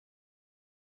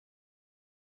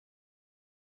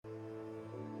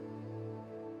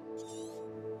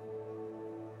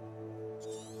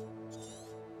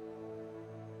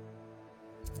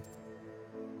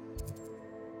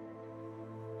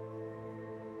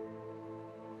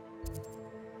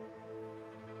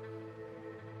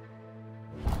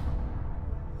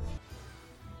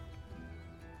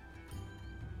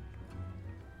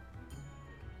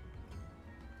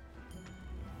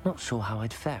not sure how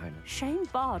I'd fare in it. Shane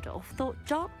Bardolph thought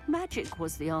dark magic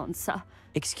was the answer.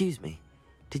 Excuse me,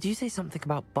 did you say something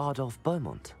about Bardolph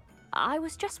Beaumont? I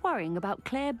was just worrying about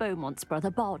Claire Beaumont's brother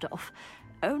Bardolph.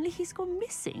 Only he's gone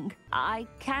missing. I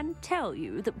can tell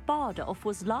you that Bardolph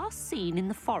was last seen in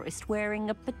the forest wearing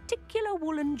a particular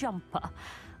woolen jumper,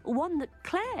 one that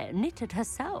Claire knitted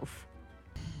herself.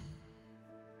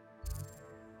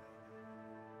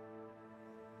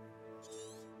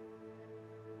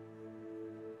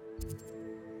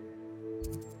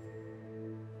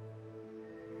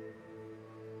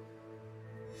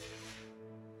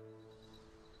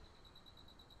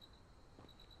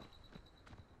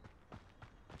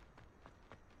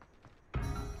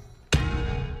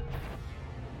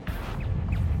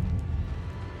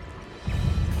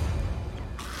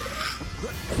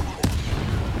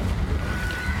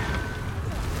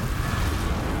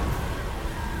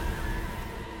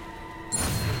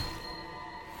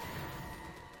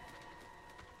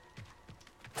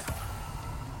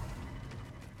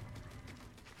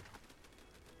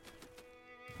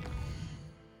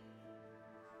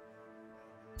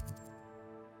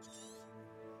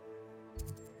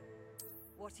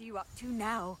 What are you up to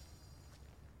now?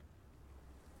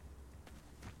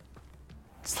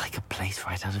 It's like a place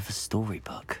right out of a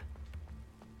storybook.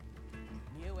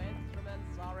 New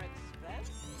instruments are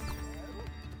expensive.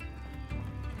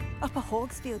 Upper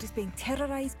Hogsfield is being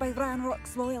terrorised by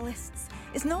Ranrock's loyalists.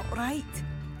 It's not right.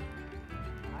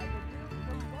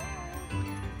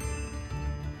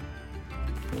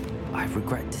 I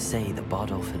regret to say that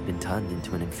Bardolph had been turned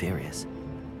into an Inferius,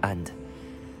 and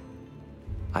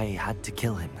I had to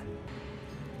kill him.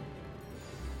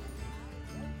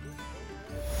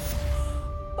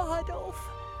 Bardolph,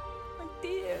 my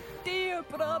dear, dear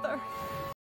brother.